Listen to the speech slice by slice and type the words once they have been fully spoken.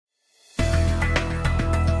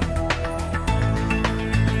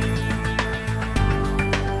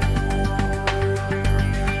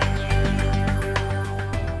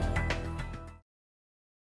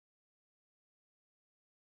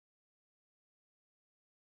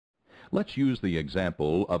Let's use the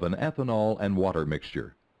example of an ethanol and water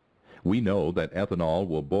mixture. We know that ethanol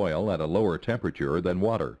will boil at a lower temperature than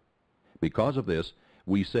water. Because of this,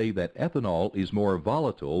 we say that ethanol is more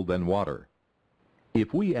volatile than water.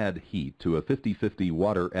 If we add heat to a 50-50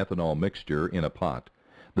 water-ethanol mixture in a pot,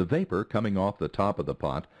 the vapor coming off the top of the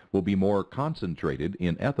pot will be more concentrated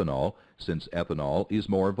in ethanol since ethanol is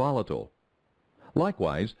more volatile.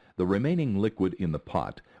 Likewise, the remaining liquid in the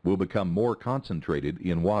pot will become more concentrated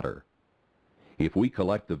in water. If we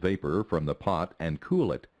collect the vapor from the pot and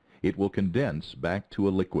cool it, it will condense back to a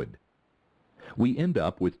liquid. We end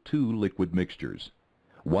up with two liquid mixtures,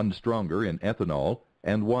 one stronger in ethanol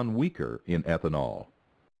and one weaker in ethanol.